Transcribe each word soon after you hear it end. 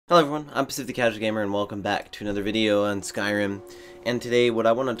Hello everyone, I'm Pacific the Casual Gamer and welcome back to another video on Skyrim. And today what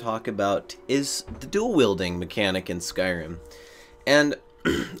I want to talk about is the dual wielding mechanic in Skyrim. And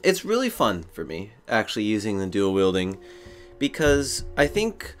it's really fun for me actually using the dual wielding because I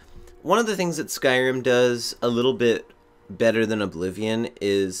think one of the things that Skyrim does a little bit better than Oblivion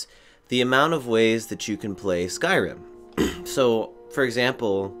is the amount of ways that you can play Skyrim. So for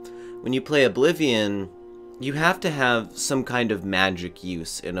example, when you play Oblivion, you have to have some kind of magic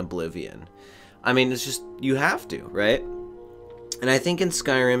use in Oblivion. I mean, it's just, you have to, right? And I think in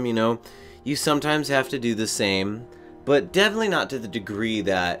Skyrim, you know, you sometimes have to do the same, but definitely not to the degree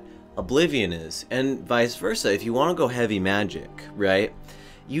that Oblivion is, and vice versa. If you want to go heavy magic, right,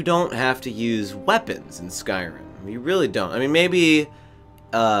 you don't have to use weapons in Skyrim. You really don't. I mean, maybe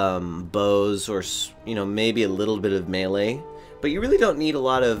bows or, you know, maybe a little bit of melee, but you really don't need a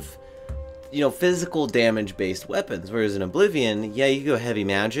lot of, you know, physical damage based weapons. Whereas in Oblivion, yeah, you go heavy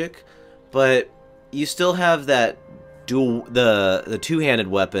magic, but you still have that the two-handed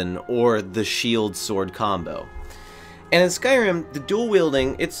weapon or the shield sword combo. And in Skyrim, the dual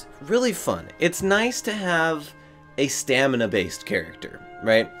wielding, it's really fun. It's nice to have a stamina based character,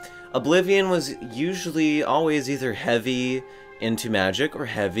 right? Oblivion was usually always either heavy into magic or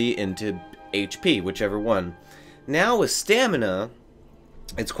heavy into HP, whichever one. Now with stamina,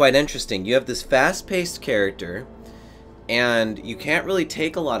 it's quite interesting. You have this fast-paced character, and you can't really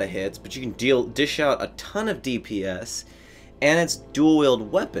take a lot of hits, but you can dish out a ton of DPS, and it's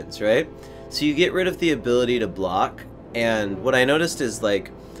dual-wield weapons, right? So you get rid of the ability to block, and what I noticed is,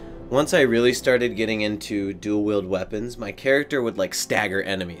 like, once I really started getting into dual-wield weapons, my character would, like, stagger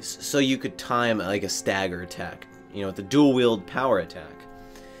enemies, so you could time, like, a stagger attack, you know, with the dual-wield power attack.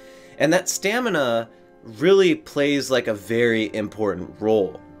 And that stamina really plays like a very important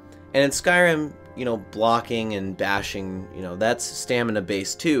role. And in Skyrim, you know, blocking and bashing, you know, that's stamina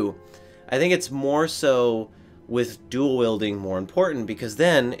based too. I think it's more so with dual wielding more important, because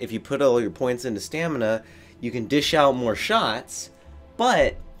then if you put all your points into stamina, you can dish out more shots,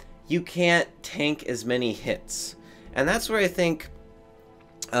 but you can't tank as many hits. And that's where I think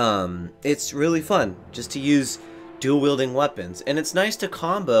it's really fun just to use dual wielding weapons. And it's nice to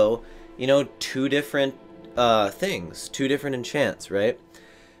combo, you know, two different things, two different enchants, right?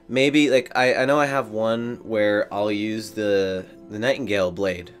 Maybe, like, I know I have one where I'll use the Nightingale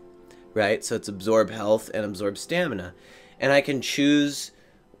Blade, right? So it's absorb health and absorb stamina. And I can choose,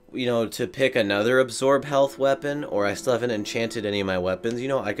 you know, to pick another absorb health weapon, or I still haven't enchanted any of my weapons. You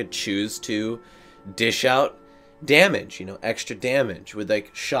know, I could choose to dish out damage, you know, extra damage with,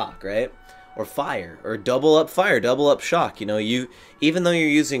 like, shock, right? Or fire, or double up fire, double up shock. You know, even though you're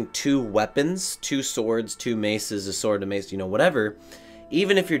using two weapons, two swords, two maces, a sword, a mace, you know, whatever,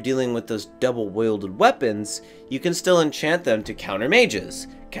 even if you're dealing with those double wielded weapons, you can still enchant them to counter mages,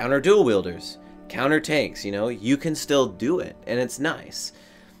 counter dual wielders, counter tanks. You know, you can still do it, and it's nice.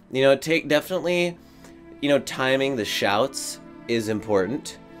 You know, definitely, you know, timing the shouts is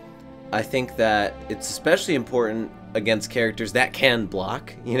important. I think that it's especially important against characters that can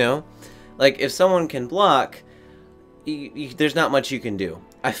block, you know. Like, if someone can block, there's not much you can do.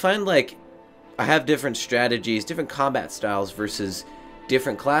 I find, like, I have different strategies, different combat styles versus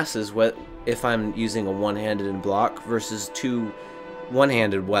different classes if I'm using a one-handed and block versus two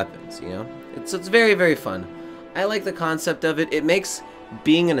one-handed weapons, you know? It's very, very fun. I like the concept of it. It makes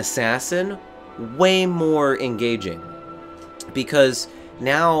being an assassin way more engaging. Because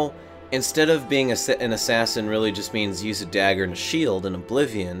now, instead of being an assassin really just means use a dagger and a shield in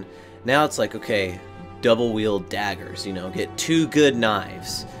Oblivion, now it's like, okay, double wield daggers, you know, get two good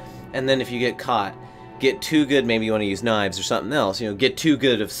knives. And then if you get caught, get two good, maybe you want to use knives or something else, you know, get two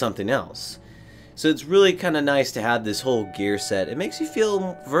good of something else. So it's really kind of nice to have this whole gear set. It makes you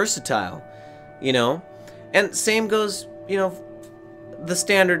feel versatile, you know. And same goes, you know, the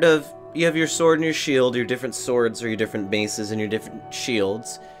standard of you have your sword and your shield, your different swords or your different maces and your different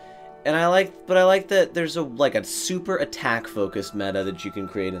shields. And I like that there's a super attack focused meta that you can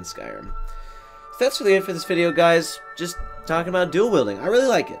create in Skyrim. So that's really it for this video, guys. Just talking about dual wielding. I really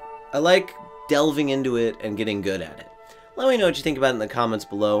like it. I like delving into it and getting good at it. Let me know what you think about it in the comments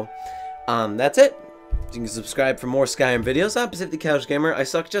below. That's it. You can subscribe for more Skyrim videos. I'm Pacific the Casual Gamer. I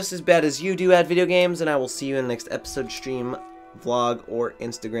suck just as bad as you do at video games, and I will see you in the next episode, stream, vlog, or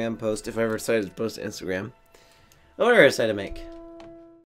Instagram post if I ever decide to post to Instagram. Or whatever I decide to make.